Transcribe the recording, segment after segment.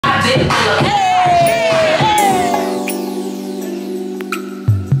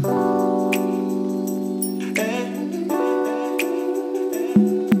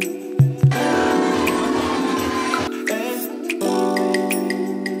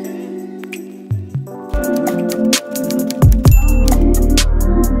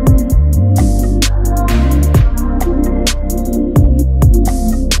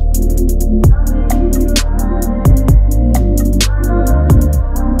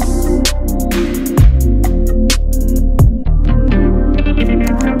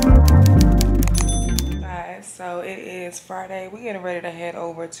Friday. We're getting ready to head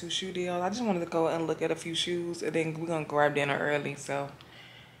over to shoe deal. I just wanted to go and look at a few shoes, and then we're gonna grab dinner early. So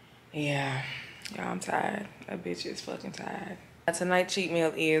yeah, y'all, I'm tired. That bitch is fucking tired. Tonight cheat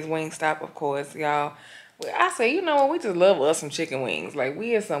meal is Wingstop, of course, y'all. I say, you know what, we just love us some chicken wings. Like,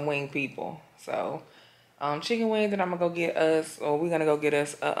 we are some wing people. So chicken wings, and I'm gonna go get us, or we're gonna go get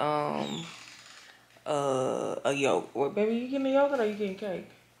us a yolk. What, baby, you getting a yogurt or you getting cake?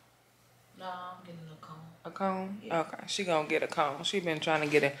 No, I'm getting a cone. A cone? Yeah. Okay, she gonna get a cone. She been trying to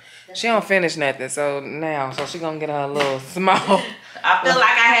get it. She don't finish nothing, so she gonna get her a little small. I feel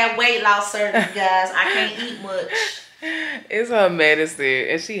like I had weight loss surgery, guys. I can't eat much. It's her medicine,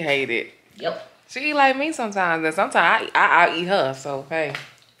 and she hate it. Yep. She eat like me sometimes, and sometimes I eat her. So hey.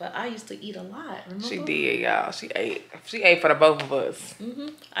 But I used to eat a lot. Remember? She did, y'all. She ate for the both of us.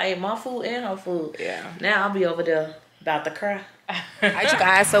 I ate my food and her food. Yeah. Now I'll be over there about to cry. Alright, you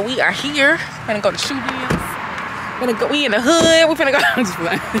guys, so we are here. We're gonna go to shoe deals. We in the hood. We finna go. I'm just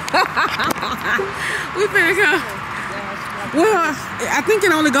playing. We finna go. Well, I think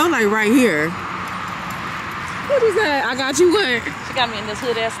it only go like right here. What is that? I got you what? She got me in this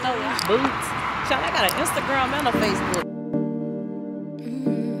hood ass snow, boots. Child, I got an Instagram and a Facebook.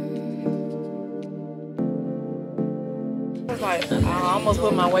 I was like, I almost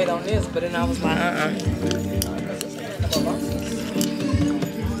put my weight on this, but then I was like,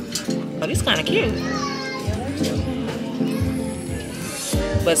 Oh, these kind of cute.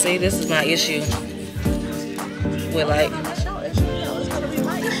 But see, this is my issue with like.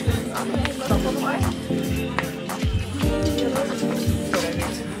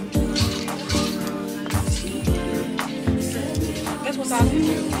 That's what's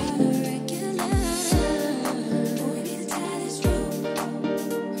happening.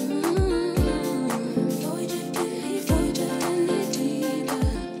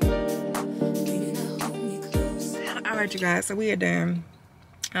 Alright, you guys, so we are done.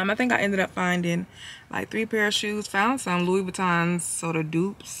 I think I ended up finding like 3 pair of shoes. Found some Louis Vuitton sort of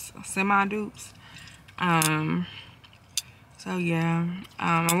dupes, semi-dupes. So yeah,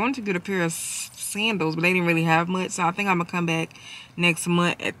 I wanted to get a pair of sandals, but they didn't really have much. So I think I'm gonna come back next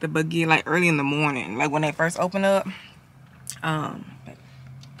month at the beginning, like early in the morning, like when they first open up. Can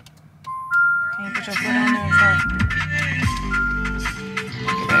you put your foot on there? Sorry.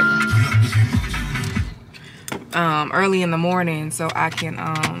 Early in the morning, so I can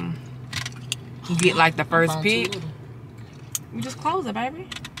get like the first peek. You just close it, baby.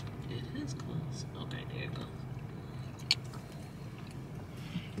 It is closed. Okay, there it goes.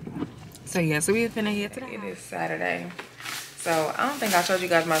 So yeah, so we're finna head today. It is Saturday, so I don't think I showed you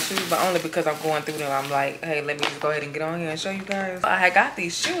guys my shoes, but only because I'm going through them. I'm like, hey, let me just go ahead and get on here and show you guys. I had got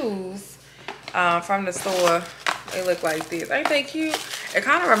these shoes from the store. They look like this. Ain't they cute? It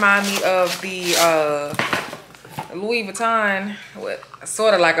kind of remind me of the Louis Vuitton,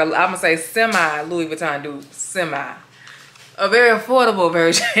 sort of like I'm gonna say semi Louis Vuitton dude, a very affordable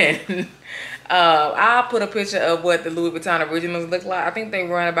version. I'll put a picture of what the Louis Vuitton originals look like. I think they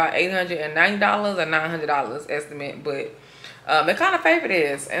run about $890 or $900 estimate, but it kind of favored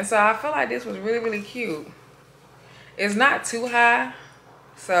this, and so I feel like this was really, really cute. It's not too high,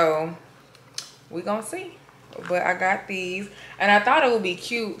 so we gonna see. But I got these, and I thought it would be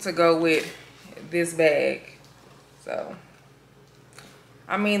cute to go with this bag. So,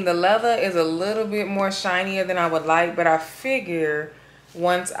 I mean, the leather is a little bit more shinier than I would like, but I figure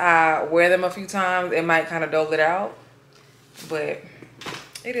once I wear them a few times, it might kind of dull it out. But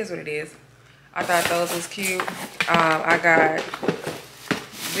it is what it is. I thought those was cute. I got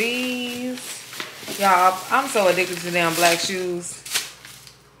these. Y'all, I'm so addicted to damn black shoes.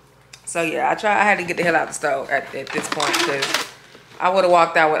 So yeah, I had to get the hell out of the store at this point, because I would have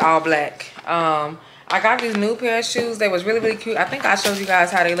walked out with all black. I got these new pair of shoes. They was really, really cute. I think I showed you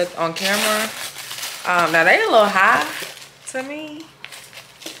guys how they looked on camera. Now they a little high to me,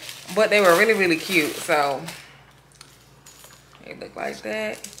 but they were really, really cute. So they look like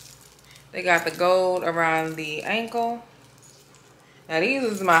that. They got the gold around the ankle. Now these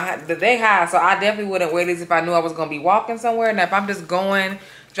is they high, so I definitely wouldn't wear these if I knew I was gonna be walking somewhere. Now if I'm just going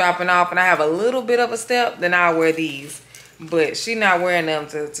dropping off and I have a little bit of a step, then I'll wear these. But she not wearing them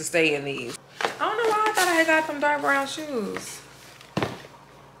to stay in these. I don't know why I thought I had got them dark brown shoes.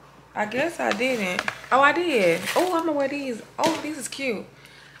 I guess I didn't. Oh, I did. Oh, I'm gonna wear these. Oh, these is cute.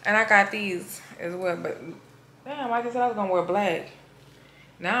 And I got these as well, but damn, I just said I was gonna wear black.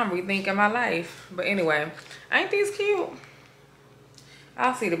 Now I'm rethinking my life. But anyway, ain't these cute?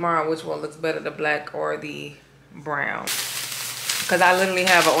 I'll see tomorrow which one looks better, the black or the brown. Because I literally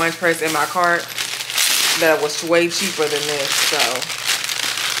have an orange purse in my cart that was way cheaper than this. So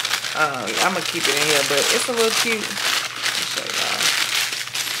I'm gonna keep it in here, but it's a little cute. Let me show y'all.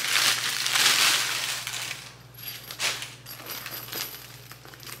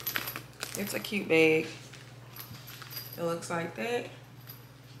 It's a cute bag. It looks like that.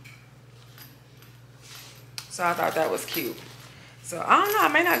 So I thought that was cute. So I don't know, I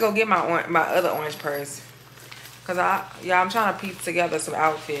may not go get my other orange purse. Cause I'm trying to piece together some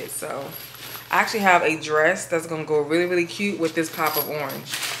outfits. So I actually have a dress that's gonna go really, really cute with this pop of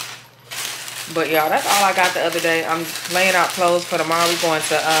orange. But y'all, that's all I got the other day. I'm laying out clothes for tomorrow. We're going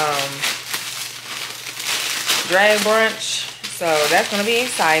to drag brunch. So that's gonna be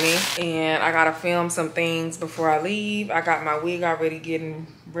exciting. And I gotta film some things before I leave. I got my wig already getting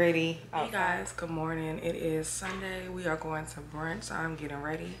ready. Hey guys, good morning. It is Sunday. We are going to brunch. So I'm getting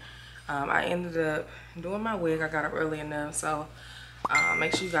ready. I ended up doing my wig. I got up early enough. So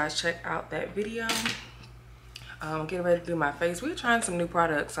make sure you guys check out that video. Getting ready to do my face. We're trying some new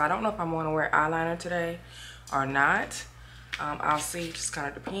products. So I don't know if I'm going to wear eyeliner today or not. I'll see, just kind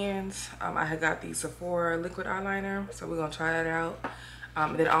of depends. I had got the Sephora liquid eyeliner, so we're gonna try that out.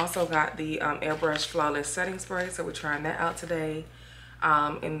 Then also got the Airbrush Flawless Setting Spray, so we're trying that out today.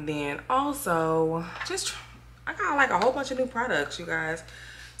 And then also, I got like a whole bunch of new products, you guys.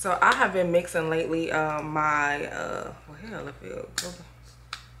 So I have been mixing lately my, oh here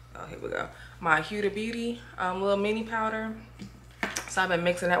we go. My Huda Beauty little mini powder. So I've been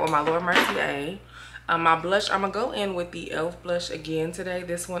mixing that with my Laura Mercier. My blush, I'm gonna go in with the e.l.f. blush again today.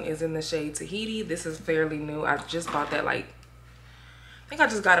 This one is in the shade Tahiti. This is fairly new. I just bought that like, I think I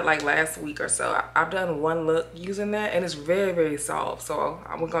just got it like last week or so. I've done one look using that and it's very, very soft. So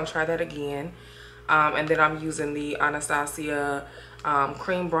we're gonna try that again. And then I'm using the Anastasia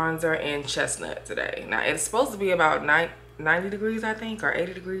cream bronzer in chestnut today. Now it's supposed to be about 90 degrees, I think, or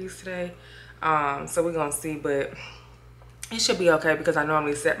 80 degrees today. So we're gonna see, but it should be okay because I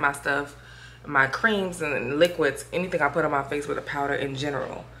normally set my stuff, my creams and liquids, anything I put on my face with a powder in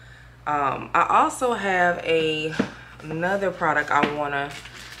general. I also have another product I want to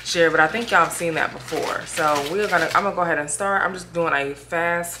share, but I think y'all have seen that before. So I'm gonna go ahead and start. I'm just doing a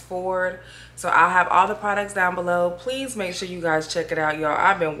fast forward. So I'll have all the products down below. Please make sure you guys check it out, y'all.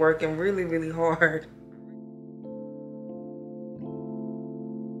 I've been working really, really hard.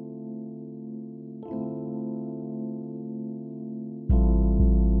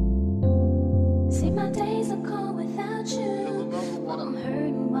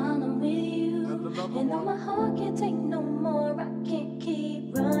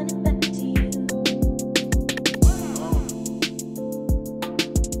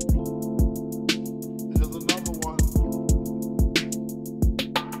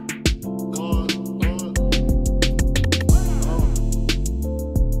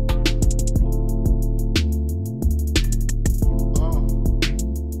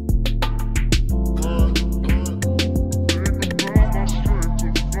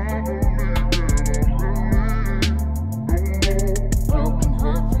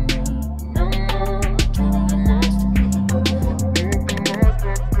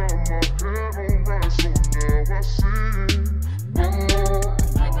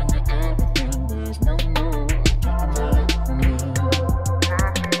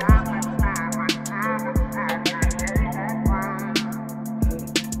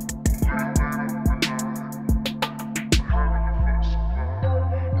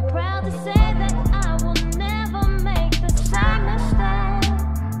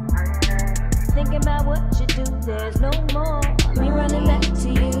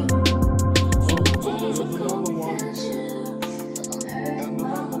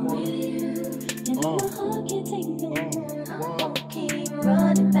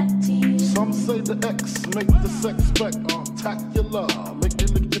 Some say the X make the sex spectacular. Make you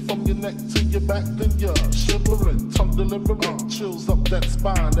lick it from your neck to your back, then you're shivering, tongue delivering, chills up that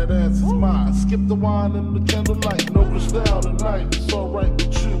spine. That ass is mine. Skip the wine and the candlelight, no crystal tonight. It's alright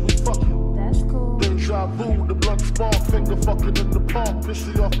with you, we fucking. That's cool. Deja vu, the blunt spark, finger fucking in the park.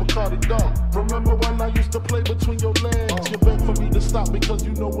 Hennessy off Bacardi Dog. Remember when I used to play between your legs? You begged for me to stop because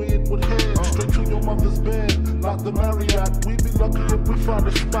you know where it would head. Straight to your mother's bed, not the Marriott. We'd be lucky if we found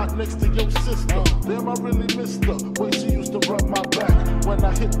a spot next to your sister. Damn, I really missed her. Way she used to rub my back when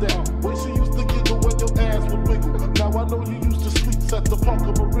I hit that. Way she used to giggle when your ass would wiggle. Now I know you used to sleeps at the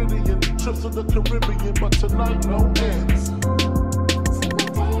Parker Meridian, trips to the Caribbean, but tonight no ends.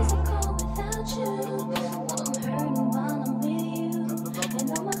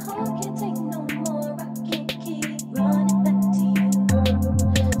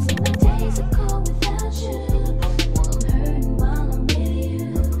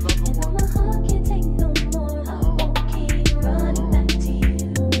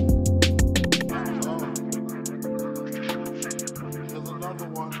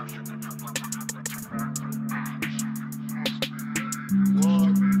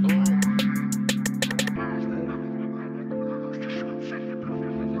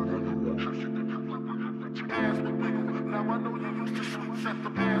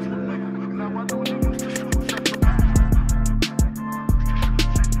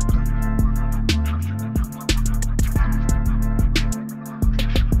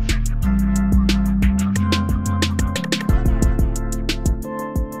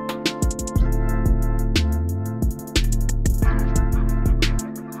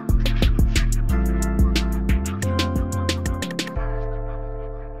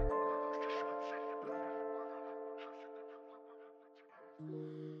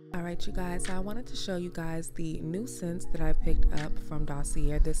 Alright you guys, so I wanted to show you guys the new scents that I picked up from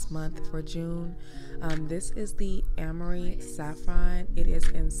Dossier this month for June. This is the Amory Saffron. It is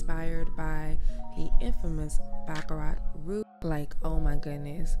inspired by the infamous Baccarat Root. Like, oh my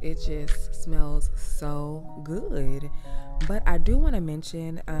goodness, it just smells so good. But I do want to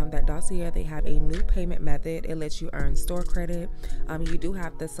mention that Dossier, they have a new payment method. It lets you earn store credit. You do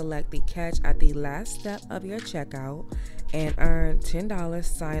have to select the catch at the last step of your checkout and earn $10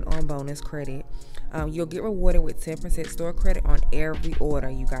 sign-on bonus credit. You'll get rewarded with 10% store credit on every order,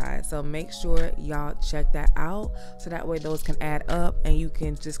 you guys. So make sure y'all check that out so that way those can add up and you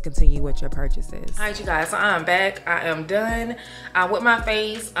can just continue with your purchases. All right, you guys, so I'm back. I am done with my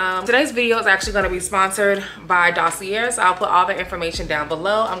face. Today's video is actually going to be sponsored by Dossier, so I'll put all the information down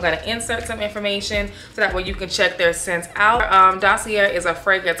below. I'm going to insert some information so that way you can check their scents out. Dossier is a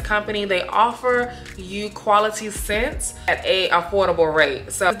fragrance company. They offer you quality scents at a affordable rate.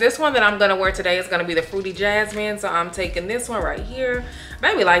 So this one that I'm going to wear today is going to be the Fruity Jasmine. So I'm taking this one right here.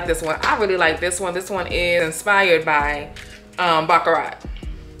 Maybe like this one. I really like this one. This one is inspired by Baccarat.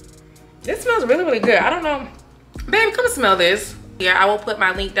 This smells really, really good. I don't know. Baby, come smell this. Here, I will put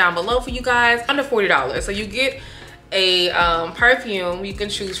my link down below for you guys. Under $40. So you get a perfume you can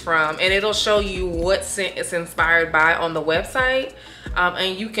choose from, and it'll show you what scent it's inspired by on the website.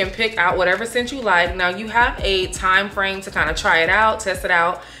 And you can pick out whatever scent you like. Now you have a time frame to kind of try it out, test it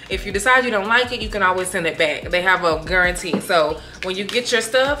out. If you decide you don't like it, you can always send it back. They have a guarantee. So when you get your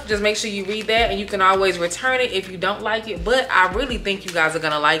stuff, just make sure you read that, and you can always return it if you don't like it. But I really think you guys are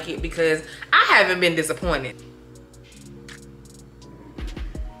gonna like it because I haven't been disappointed.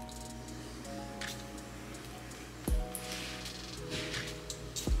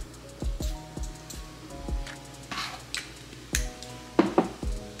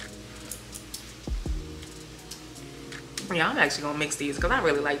 Yeah, I'm actually gonna mix these because I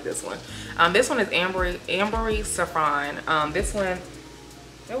really like this one. This one is Ambery Saffron. This one,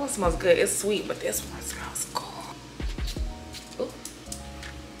 that one smells good. It's sweet, but this one smells cool. Ooh.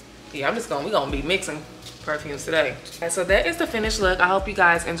 Yeah, we're gonna be mixing perfumes today. Okay, so that is the finished look. I hope you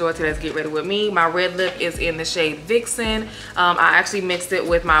guys enjoyed today's Get Ready With Me. My red lip is in the shade Vixen. I actually mixed it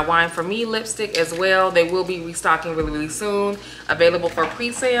with my Wine For Me lipstick as well. They will be restocking really, really soon. Available for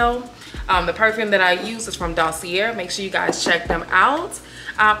pre-sale. The perfume that I use is from Dossier. Make sure you guys check them out.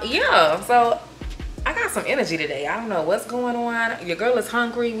 Yeah, so I got some energy today. I don't know what's going on. Your girl is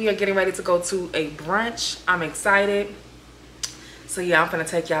hungry. We are getting ready to go to a brunch. I'm excited. So yeah, I'm gonna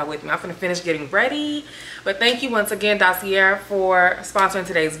take y'all with me. I'm gonna finish getting ready. But thank you once again, Dossier, for sponsoring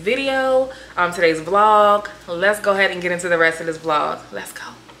today's video, today's vlog. Let's go ahead and get into the rest of this vlog. Let's go.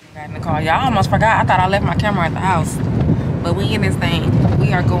 Got in the car. Y'all almost forgot. I thought I left my camera at the house. But we in this thing.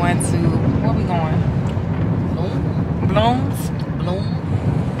 We are going to, where we going? Blooms?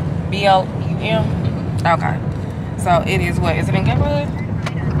 B-L-U-M? Okay. So it is what? Is it in Tilbury?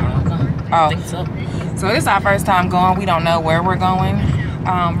 Oh. I think so. So this is our first time going. We don't know where we're going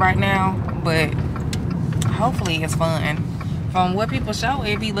right now. But hopefully it's fun. From what people show,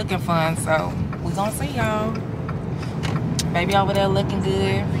 it be looking fun. So we're going to see y'all. Baby over there looking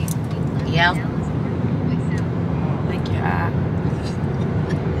good. Yeah. Thank you.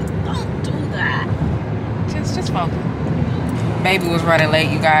 just focus. Baby was running late,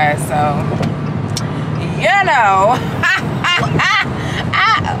 you guys, so you know. I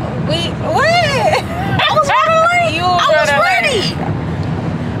was running late. You I was ready.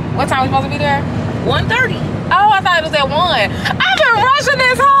 What time we supposed to be there? 1:30. Oh, I thought it was at 1. I've been rushing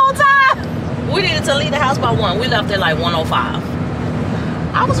this whole time. We needed to leave the house by 1. We left at like 1:05.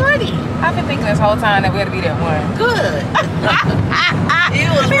 I was ready. I've been thinking this whole time that we had to be there at 1. Good. You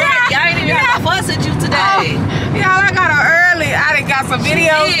was ready. I ain't even have to fuss at you today. Y'all, I got her early. I done got some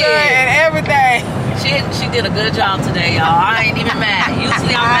videos done and everything. She did a good job today, y'all. I ain't even mad.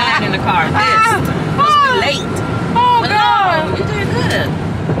 Usually I'm mad in the car. This was late. Oh, but God. No, you did good.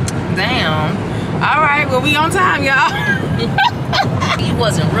 Damn. All right, well, we on time, y'all. You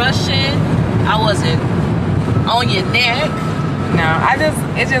wasn't rushing. I wasn't on your neck. No,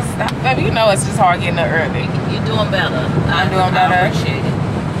 it's just, you know, it's just hard getting up early. You're doing better. I'm doing better. I appreciate it.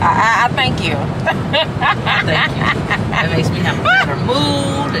 I thank you. Thank you. That makes me have a better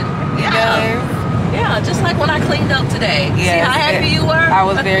mood. And yeah, just like when I cleaned up today. Yes, see how happy you were? I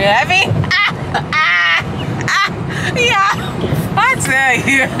was very happy. Yeah, I tell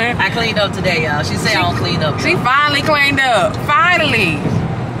you. I cleaned up today, y'all. She said I don't clean up. She finally cleaned up. Finally.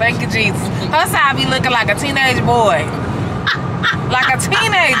 Thank you, Jesus. Her side be looking like a teenage boy. Like a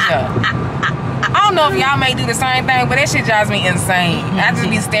teenager. I don't know if y'all may do the same thing, but that shit drives me insane. I just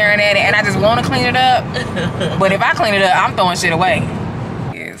be staring at it and I just want to clean it up. But if I clean it up, I'm throwing shit away.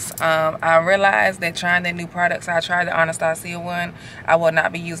 Yes, I realized that trying the new products, I tried the Anastasia one. I will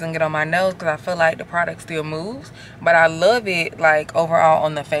not be using it on my nose because I feel like the product still moves. But I love it like overall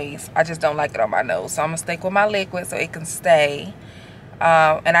on the face. I just don't like it on my nose. So I'm going to stick with my liquid so it can stay.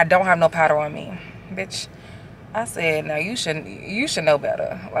 And I don't have no powder on me. Bitch, I said, no, you should know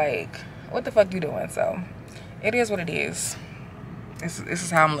better. Like, what the fuck you doing? So it is what it is. This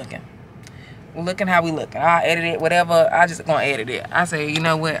is how I'm looking. We're looking how we looking. I'll edit it, whatever. I just gonna edit it. I say, you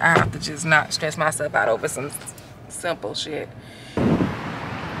know what? I have to just not stress myself out over some simple shit. You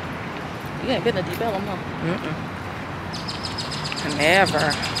ain't been to develop, huh?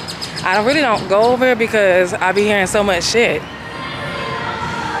 Never. I really don't go over because I be hearing so much shit.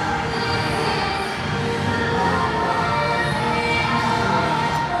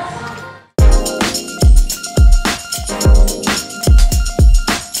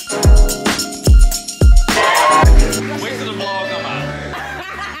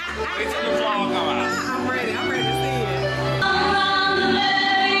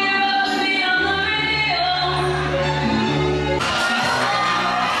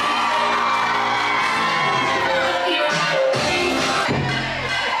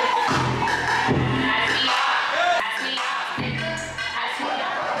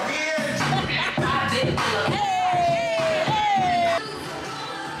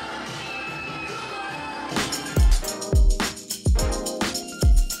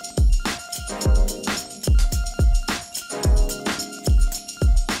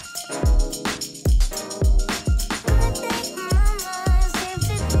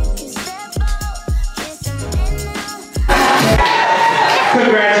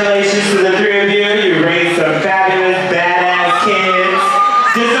 Congratulations to the three of you. You raised some fabulous, badass kids.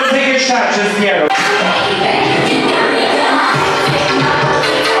 Just don't take a shot just yet.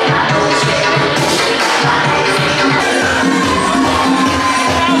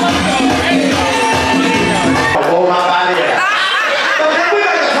 Hold my body up. So then we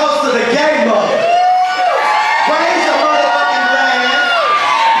got to toast to the gay mother. Raise your motherfucking glass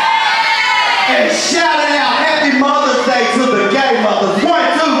and shout it out. Happy Mother's Day to the gay mothers. 1, 2,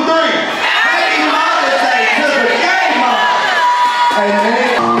 3. Happy Mother's Day to the gay mothers. Amen.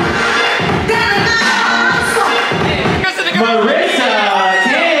 Marissa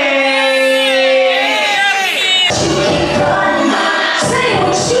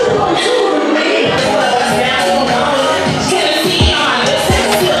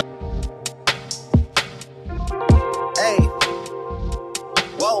Hey.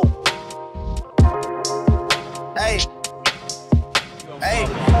 Whoa. Hey. Hey.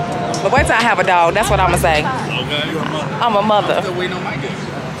 But wait till I have a dog. That's what I'm gonna say. Okay, you're a mother. I'm a mother. Still waiting on my gift.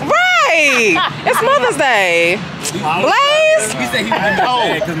 Right. It's Mother's Day. Blaze. He said he was in the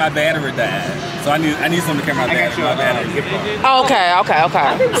bag because my battery died. So I need something to carry my battery.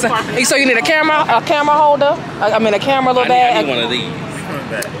 Okay. So you need a camera holder? I mean a camera little bag? I need one of these.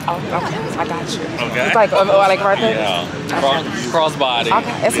 back. Oh, okay. I got you. Okay. It's like, like right there? Yeah. Crossbody.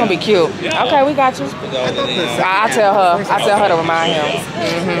 Okay, it's gonna be cute. Yeah. Okay, we got you. I'll tell her. I'll tell her to remind him.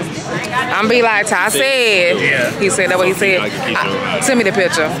 I'm be like, Ty said. Yeah. He said that what he said. Send me the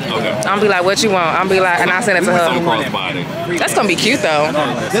picture. Okay. I'm be like, what you want? I'm be like, and I'll send it to her. Crossbody. That's gonna be cute though.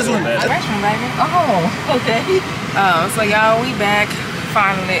 This one. Oh, okay. So y'all, we back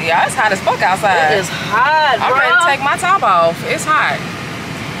finally. Y'all, it's hot as fuck outside. It is hot, bro. I'm ready to take my top off. It's hot.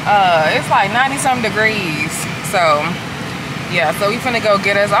 It's like 90-something degrees. So, yeah. So we finna go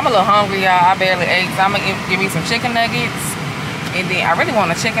get us. I'm a little hungry, y'all. I barely ate. So I'm gonna give me some chicken nuggets, and then I really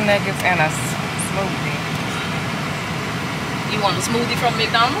want a chicken nuggets and a smoothie. You want a smoothie from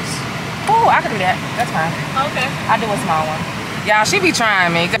McDonald's? Oh, I can do that. That's fine. Okay. I do a small one. Y'all, she be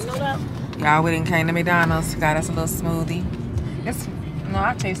trying me. You know that? Y'all, we done came to McDonald's. Got us a little smoothie. It's no,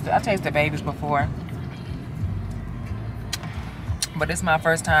 I tasted babies before, but it's my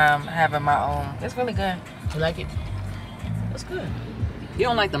first time having my own. It's really good. You like it? That's good. You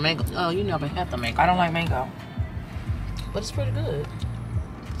don't like the mango? Oh, you never had the mango. I don't like mango, But it's pretty good.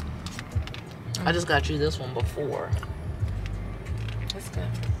 I just got you this one before. it's good.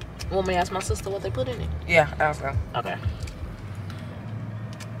 Want me to ask my sister what they put in it? Yeah, also. Okay.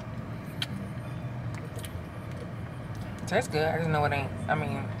 Tastes good. I just know it ain't. I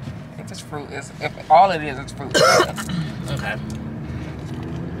mean, if it's fruit, if all it is, it's fruit. Okay.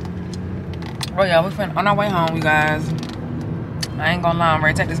 Oh yeah, we're on our way home, you guys. I ain't gonna lie, I'm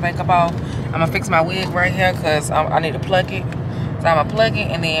ready to take this makeup off. I'm gonna fix my wig right here because I need to plug it. So I'm gonna plug it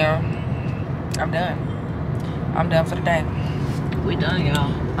and then I'm done. I'm done for the day. We done,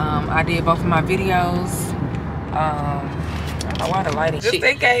 y'all. I did both of my videos. I don't know why the lighting. Just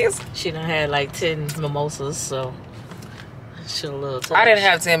in case. She done had like 10 mimosas, so she a little touch. I didn't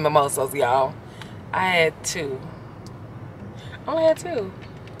have 10 mimosas, y'all. I had 2. I only had 2.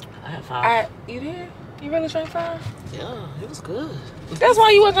 I had 5. You did? You really drank 5? Yeah, it was good. That's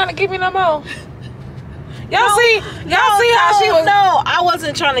why you weren't trying to give me no more. Y'all see how she was. No, I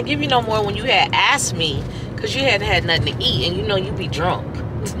wasn't trying to give you no more when you had asked me, because you hadn't had nothing to eat, and you know you be drunk.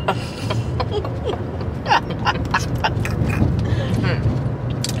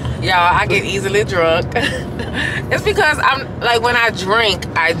 Y'all, I get easily drunk. It's because I'm like, when I drink.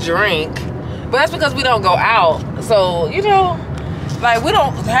 But that's because we don't go out. So, you know, like, we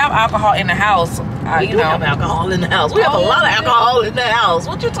don't have alcohol in the house. We do have alcohol in the house. We have a lot of alcohol in the house.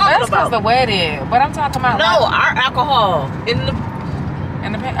 What you talking that's about? That's the wedding. But I'm talking about, no, like, our alcohol in the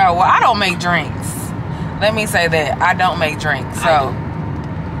oh, well, I don't make drinks. Let me say that. I don't make drinks. So,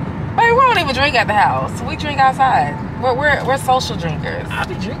 baby, we don't even drink at the house. We drink outside. We're social drinkers. I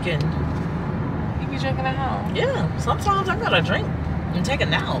be drinking. You be drinking at home? Yeah. Sometimes I gotta drink and take a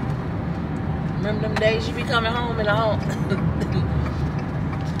nap. Remember them days you be coming home and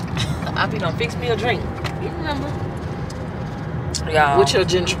I be done fix me a drink. You remember? Y'all. With your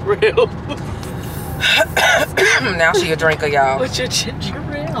ginger ale. Now she a drinker, y'all. With your ginger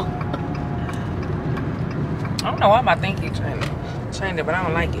ale. I don't know why my thinking changed it, but I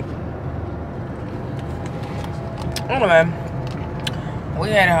don't like it. Anyway, we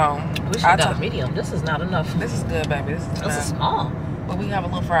headed home. We should have got a medium. This is not enough. This is good, baby. This is small. But we have a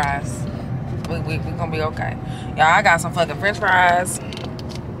little fries. We gonna be okay. Y'all, I got some fucking French fries.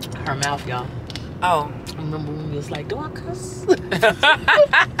 Her mouth, y'all. Oh. Remember when we was like, do I cuss?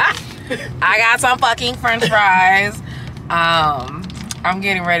 I got some fucking French fries. I'm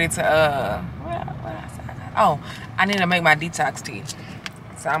getting ready to what else I got? Oh, I need to make my detox tea.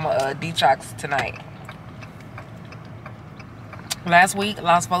 So I'm gonna detox tonight. Last week,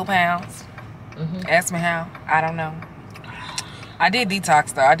 lost 4 pounds. Ask me how. I don't know. I did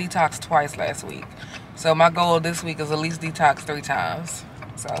detox though. I detoxed twice last week. So my goal this week is at least detox 3 times.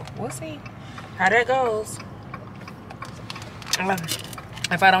 So we'll see how that goes.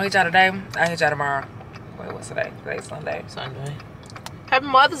 If I don't hit y'all today, I'll hit y'all tomorrow. Wait, what's today? Today's Sunday. Sunday. Happy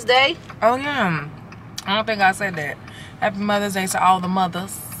Mother's Day. Oh yeah. I don't think I said that. Happy Mother's Day to all the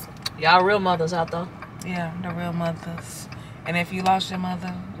mothers. Y'all real mothers out there. Yeah, the real mothers. And if you lost your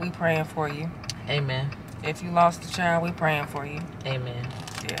mother, we praying for you. Amen. If you lost a child, we praying for you. Amen.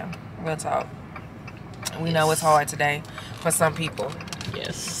 Yeah, real talk. We know it's hard today for some people.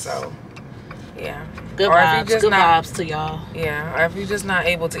 Yes. So, yeah. Good vibes. Good vibes to y'all. Yeah, or if you're just not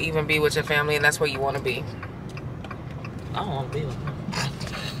able to even be with your family and that's where you want to be. I don't want to be with them.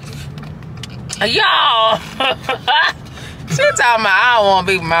 Y'all! She talking about I don't want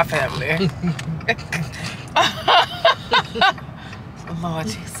to be with my family. Lord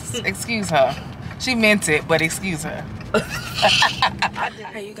Jesus. Excuse her. She meant it, but excuse her.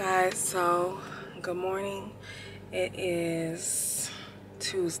 Hey, you guys. So, good morning. It is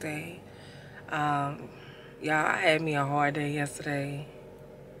Tuesday. Y'all, I had me a hard day yesterday.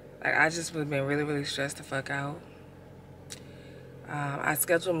 Like, I just been really stressed the fuck out. I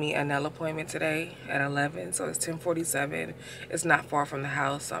scheduled me a nail appointment today at 11, so it's 10:47. It's not far from the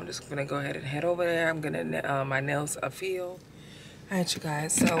house, so I'm just gonna go ahead and head over there. I'm gonna my nails a feel. All right, you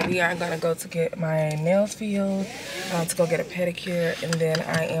guys, so we are gonna go to get my nails filled, to go get a pedicure, and then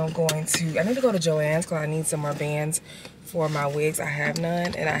I need to go to Joann's because I need some more bands for my wigs. I have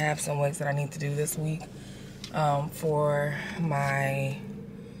none, and I have some wigs that I need to do this week for my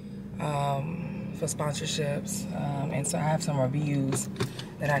for sponsorships, and so I have some reviews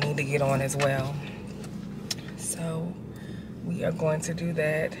that I need to get on as well. So we are going to do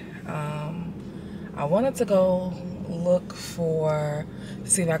that. I wanted to go look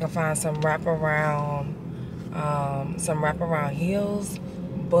see if I can find some wraparound heels,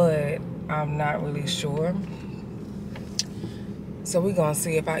 but I'm not really sure. So we're gonna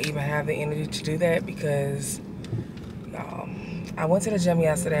see if I even have the energy to do that, because I went to the gym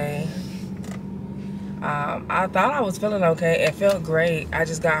yesterday. I thought I was feeling okay. It felt great. I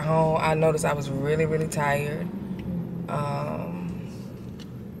just got home. I noticed I was really tired.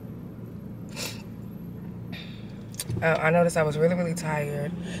 I noticed I was really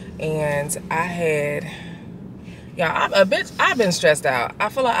tired, and I've been stressed out. I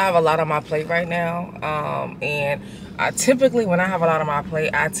feel like I have a lot on my plate right now, and typically when I have a lot on my plate,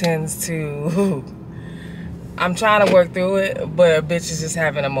 I tend to I'm trying to work through it, but a bitch is just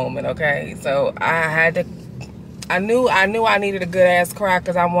having a moment, okay? So I knew I needed a good ass cry,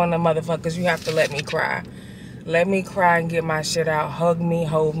 because I'm one of the motherfuckers. You have to let me cry. Let me cry and get my shit out. Hug me,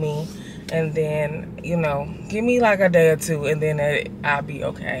 hold me, and then, you know, give me like a day or two, and then I'll be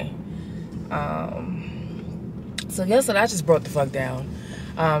okay. So yesterday I just broke the fuck down.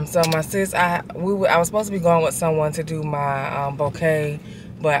 So my sis, I was supposed to be going with someone to do my bouquet,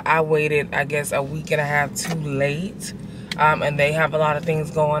 but I waited, I guess, a week and a half too late. And they have a lot of things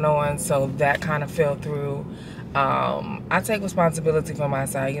going on, so that kind of fell through. I take responsibility for my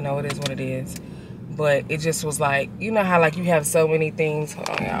side, you know, it is what it is. But it just was like, you know how like you have so many things, hold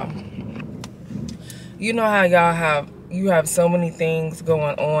on y'all. You know how you have so many things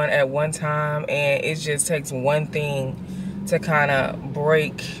going on at one time, and it just takes one thing to kind of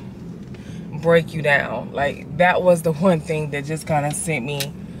break you down. Like, that was the one thing that just kind of sent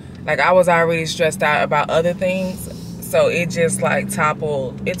me, like, I was already stressed out about other things, so it just like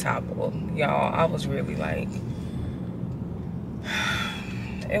toppled, y'all. I was really like,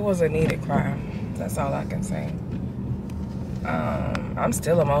 it was a needed cry. That's all I can say. I'm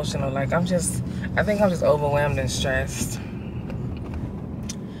still emotional. Like, I think I'm just overwhelmed and stressed.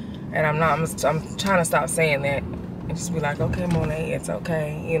 And I'm trying to stop saying that and just be like, okay, Monet, it's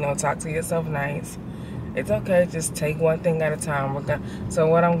okay. You know, talk to yourself nice. It's okay. Just take one thing at a time. So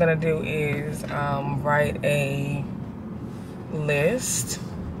what I'm gonna do is write a list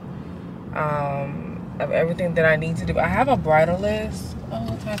of everything that I need to do. I have a bridal list. Oh,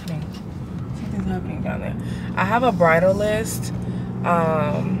 what's happening? Something's happening down there. I have a bridal list,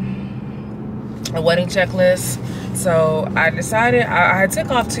 a wedding checklist. So I decided I took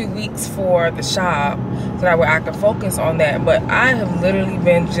off 2 weeks for the shop so that way I could focus on that. But I have literally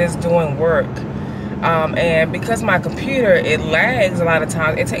been just doing work. And because my computer, it lags a lot of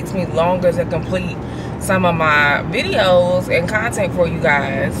times, it takes me longer to complete some of my videos and content for you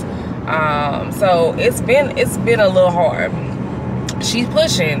guys. So it's been a little hard. She's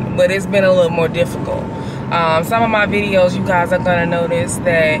pushing, but it's been a little more difficult. Some of my videos, you guys are gonna notice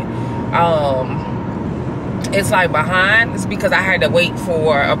that it's like behind. It's because I had to wait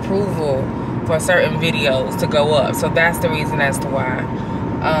for approval for certain videos to go up. So that's the reason as to why.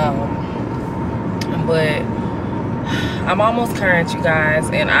 But I'm almost current, you guys,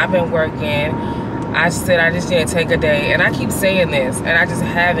 and I've been working. I said I just didn't take a day, and I keep saying this, and I just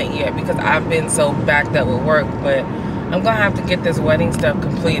haven't yet because I've been so backed up with work. But I'm gonna have to get this wedding stuff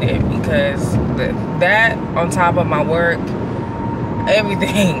completed, because that on top of my work,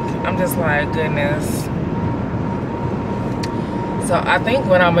 everything, I'm just like, goodness. So I think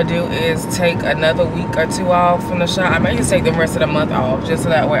what I'm gonna do is take another week or two off from the shop. I may just take the rest of the month off, just so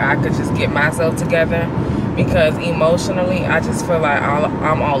that way I could just get myself together, because emotionally I just feel like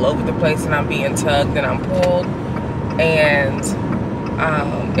I'm all over the place, and I'm being tugged and I'm pulled, and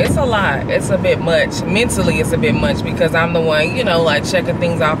it's a lot. It's a bit much. Mentally it's a bit much, because I'm the one, you know, like checking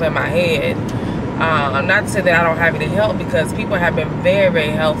things off in my head. Not to say that I don't have any help, because people have been very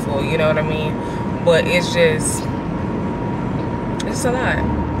helpful, you know what I mean, but it's a lot.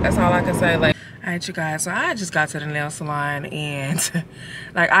 That's all I can say. Like, Alright, you guys, so I just got to the nail salon and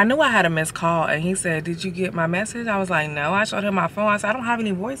like I knew I had a missed call, and he said, did you get my message? I was like, no. I showed him my phone. I said, I don't have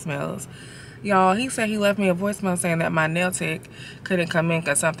any voicemails. Y'all, he said he left me a voicemail saying that my nail tech couldn't come in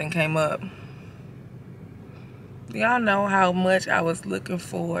because something came up. Y'all know how much I was looking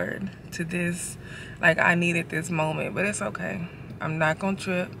forward to this. Like, I needed this moment, but it's okay. I'm not gonna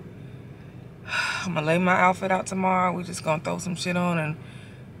trip. I'm gonna lay my outfit out tomorrow. We're just gonna throw some shit on and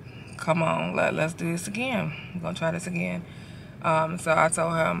come on, let's do this again. I'm gonna try this again. So I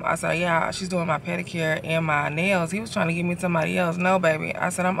told him, I said, yeah, she's doing my pedicure and my nails. He was trying to give me somebody else. No, baby. I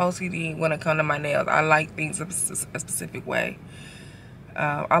said, I'm OCD when it comes to my nails. I like things a specific way.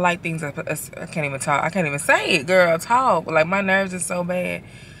 I like things, I can't even talk. I can't even say it, girl, talk. Like, my nerves is so bad.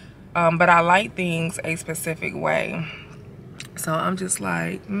 But I like things a specific way. So I'm just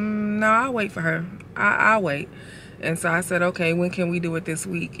like, no, I'll wait for her. I'll wait. And so I said, okay, when can we do it this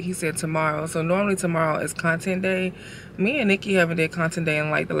week? He said tomorrow. So normally tomorrow is content day. Me and Nikki haven't did content day in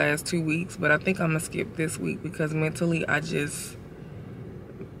like the last 2 weeks, but I think I'm gonna skip this week because mentally I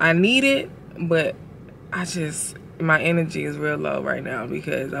need it, but my energy is real low right now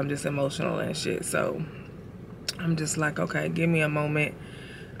because I'm just emotional and shit. So I'm just like, okay, give me a moment.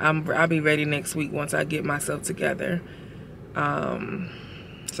 I'll be ready next week once I get myself together.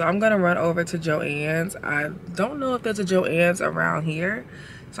 So I'm gonna run over to Joann's. I don't know if there's a Joann's around here,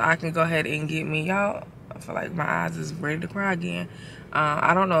 so I can go ahead and get me, y'all. I feel like my eyes is ready to cry again.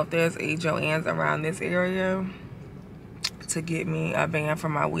 I don't know if there's a Joann's around this area to get me a band for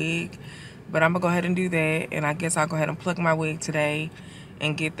my wig, but I'm gonna go ahead and do that, and I guess I'll go ahead and pluck my wig today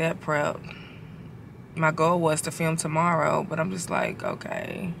and get that prepped. My goal was to film tomorrow, but I'm just like,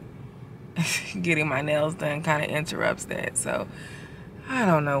 okay, getting my nails done kind of interrupts that. So I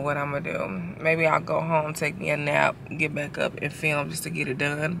don't know what I'm gonna do. Maybe I'll go home, take me a nap, get back up and film just to get it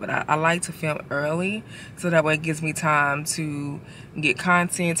done. But I like to film early so that way it gives me time to get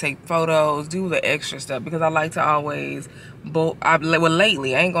content, take photos, do the extra stuff, because I like to always bulk. Well,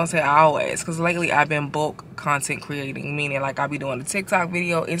 lately, I ain't gonna say always, because lately I've been bulk content creating, meaning like I'll be doing the TikTok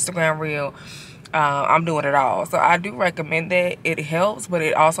video, Instagram reel. I'm doing it all. So I do recommend that. It helps, but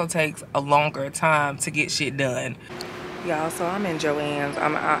it also takes a longer time to get shit done. Y'all, so I'm in Joann's.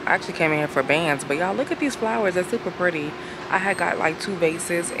 I actually came in here for bands, but y'all look at these flowers. They're super pretty. I had got like 2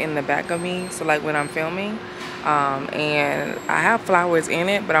 vases in the back of me, so like when I'm filming, and I have flowers in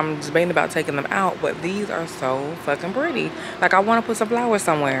it, but I'm debating about taking them out. But these are so fucking pretty. Like, I want to put some flowers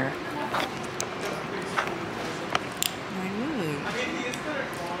somewhere.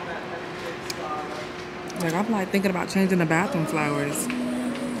 Like, I'm like thinking about changing the bathroom flowers.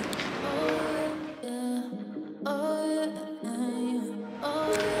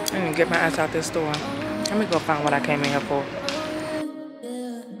 Get my ass out this store. Let me go find what I came in here for.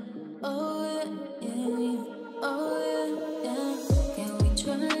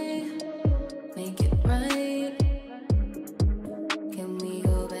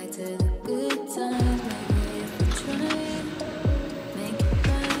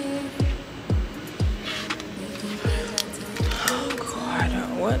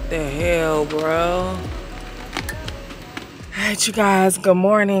 God, what the hell, bro? Alright, you guys, good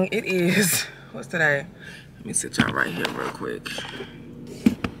morning. It is, what's today? Let me sit y'all right here real quick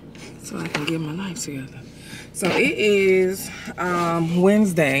so I can get my life together. So it is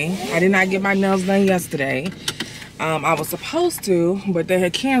Wednesday. I did not get my nails done yesterday. I was supposed to, but they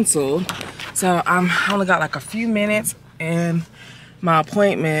had canceled. So I only got like a few minutes, and my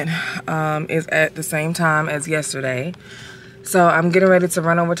appointment is at the same time as yesterday. So I'm getting ready to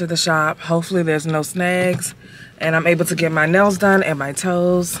run over to the shop. Hopefully there's no snags and I'm able to get my nails done and my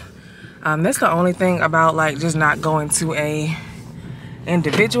toes. That's the only thing about like just not going to a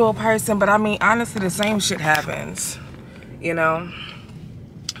individual person. But I mean, honestly, the same shit happens, you know?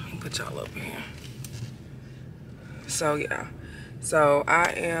 Let me put y'all up here. So yeah, so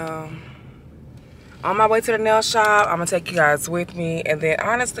I am on my way to the nail shop. I'm gonna take you guys with me. And then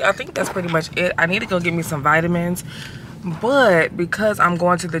honestly, I think that's pretty much it. I need to go get me some vitamins. But because I'm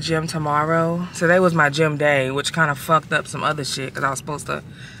going to the gym tomorrow, today was my gym day, which kind of fucked up some other shit because I was supposed to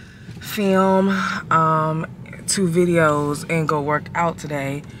film 2 videos and go work out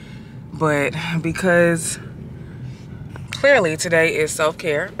today. But because clearly today is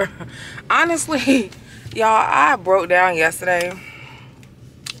self-care, honestly, y'all, I broke down yesterday.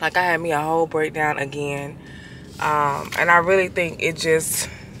 Like, I had me a whole breakdown again. And I really think it just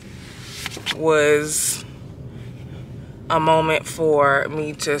was a moment for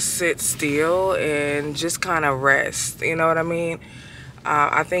me to sit still and just kind of rest, you know what I mean?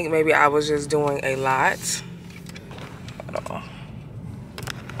 I think maybe I was just doing a lot. Hold on.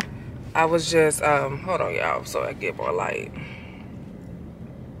 I was just, hold on y'all, so I get more light.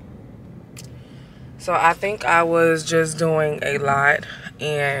 So I think I was just doing a lot,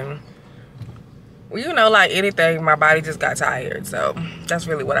 and you know, like anything, my body just got tired. So that's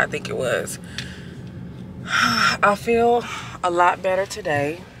really what I think it was. I feel a lot better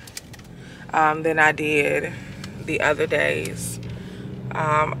today than I did the other days.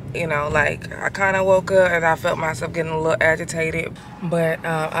 You know, like I kind of woke up and I felt myself getting a little agitated, but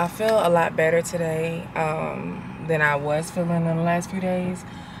I feel a lot better today than I was feeling in the last few days.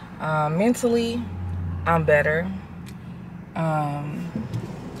 Mentally, I'm better.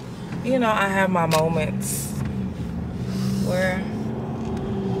 You know, I have my moments where,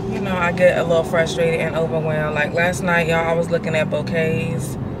 you know, I get a little frustrated and overwhelmed. Like last night, y'all, I was looking at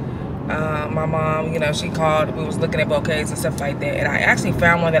bouquets. My mom, you know, she called, we was looking at bouquets and stuff like that, and I actually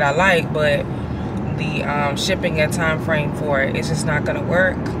found one that I like, but the shipping and time frame for it, it's just not gonna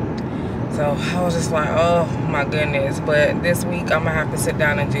work. So I was just like, oh my goodness. But this week I'm gonna have to sit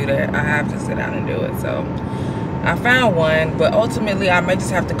down and do that. I have to sit down and do it. So I found one, but ultimately I may just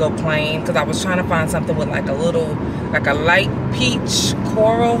have to go plain, because I was trying to find something with like a little, like a light peach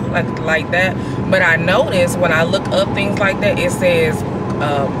coral, like that. But I noticed when I look up things like that, it says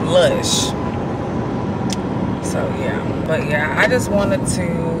blush. So yeah, but yeah, I just wanted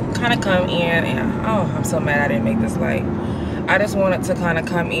to kind of come in and, oh, I'm so mad I didn't make this light. I just wanted to kind of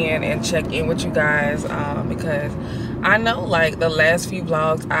come in and check in with you guys, because I know like the last few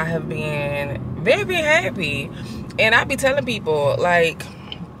vlogs I have been very happy, and I be telling people, like,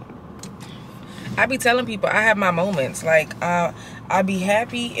 I have my moments, like I be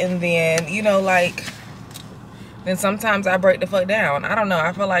happy, and then, you know, like, then sometimes I break the fuck down. I don't know,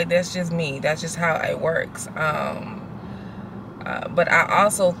 I feel like that's just me, that's just how it works. But I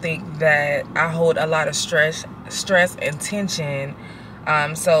also think that I hold a lot of stress and tension,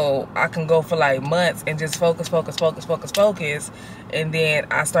 so I can go for like months and just focus, and then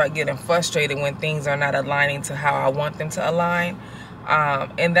I start getting frustrated when things are not aligning to how I want them to align.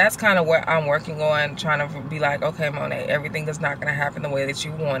 And that's kind of where I'm working on, trying to be like, okay, Monet, everything is not going to happen the way that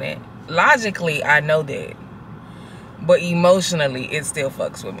you want it. Logically, I know that, but emotionally, it still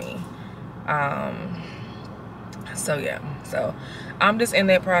fucks with me. So yeah, so I'm just in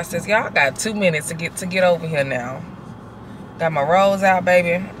that process. Y'all got 2 minutes to get over here now. Got my rolls out,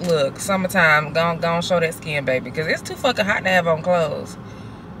 baby. Look, summertime, gonna show that skin, baby, because it's too fucking hot to have on clothes.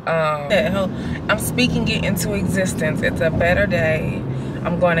 I'm speaking it into existence. It's a better day.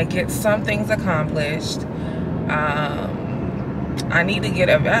 I'm going to get some things accomplished. I need to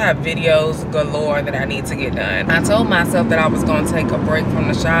I have videos galore that I need to get done. I told myself that I was going to take a break from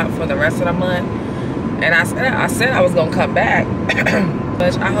the shop for the rest of the month. And I said I was gonna come back.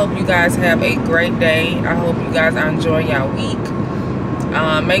 But I hope you guys have a great day. I hope you guys are enjoying y'all week.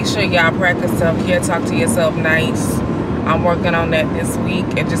 Make sure y'all practice self-care, talk to yourself nice. I'm working on that this week,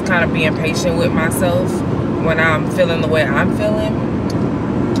 and just kind of being patient with myself when I'm feeling the way I'm feeling.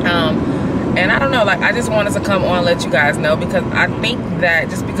 And I don't know, like, I just wanted to come on and let you guys know, because I think that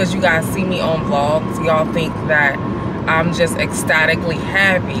just because you guys see me on vlogs, y'all think that I'm just ecstatically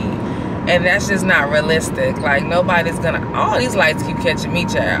happy. And that's just not realistic. Like, nobody's gonna, all these lights keep catching me,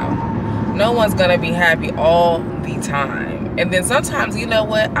 child. No one's gonna be happy all the time. And then sometimes, you know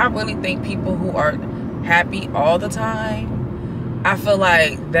what, I really think people who are happy all the time, I feel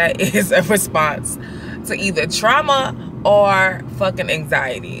like that is a response to either trauma or fucking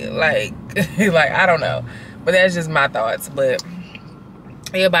anxiety. Like, like, I don't know, but that's just my thoughts. But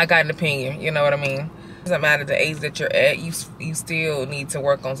everybody got an opinion, you know what I mean? Doesn't matter the age that you're at, you still need to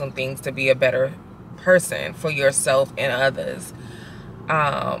work on some things to be a better person for yourself and others.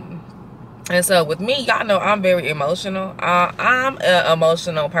 And so with me, y'all know I'm very emotional. I'm an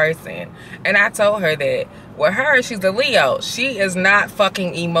emotional person, and I told her that with her, she's a Leo. She is not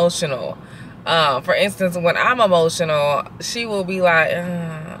fucking emotional. For instance, when I'm emotional, she will be like,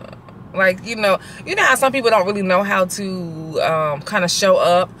 you know how some people don't really know how to kind of show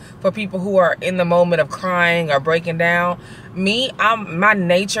up for people who are in the moment of crying or breaking down. Me, my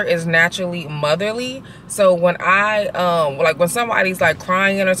nature is naturally motherly. So when I like when somebody's like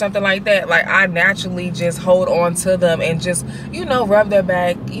crying or something like that, like I naturally just hold on to them and just, you know, rub their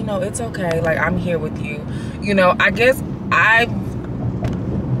back. You know, it's okay. Like, I'm here with you. You know, I guess I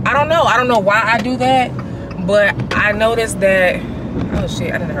don't know why I do that, but I noticed that, oh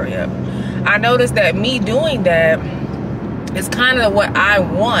shit, I didn't hurry up. I noticed that me doing that is kind of what I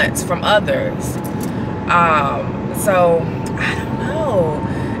want from others. So I don't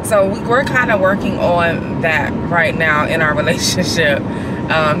know. So we're kind of working on that right now in our relationship.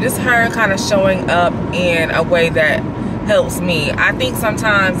 Just her kind of showing up in a way that helps me. I think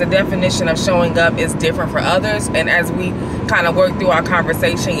sometimes the definition of showing up is different for others, and as we kind of worked through our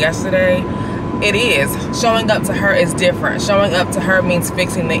conversation yesterday, it is. Showing up to her is different. Showing up to her means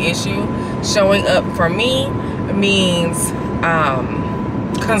fixing the issue. Showing up for me means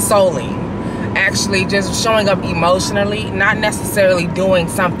consoling. Actually just showing up emotionally, not necessarily doing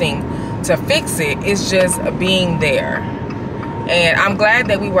something to fix it. It's just being there. And I'm glad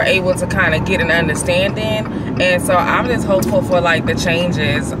that we were able to kind of get an understanding. And so I'm just hopeful for like the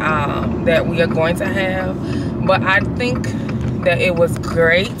changes that we are going to have. But I think that it was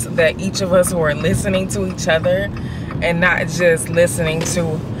great that each of us were listening to each other and not just listening to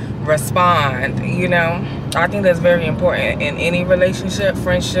respond. You know, I think that's very important in any relationship,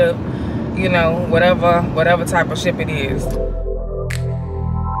 friendship, you know, whatever type of ship it is.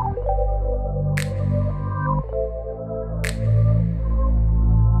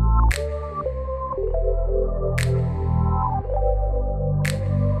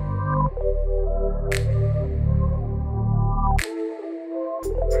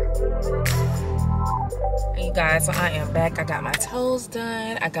 Guys, so I am back. I got my toes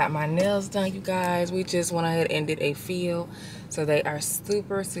done, I got my nails done. You guys, we just went ahead and did a feel, so they are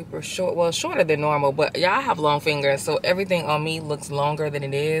super short. Well, shorter than normal, but y'all have long fingers, so everything on me looks longer than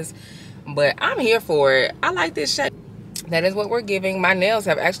it is, but I'm here for it. I like this shape. That is what we're giving. My nails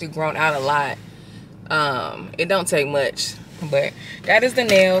have actually grown out a lot. It don't take much, but that is the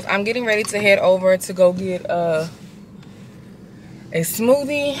nails. I'm getting ready to head over to go get a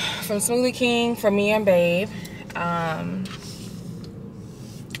smoothie from Smoothie King for me and Babe. I'm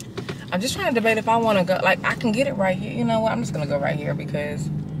just trying to debate if I want to go. Like, I can get it right here. You know what? I'm just going to go right here because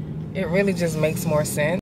it really just makes more sense.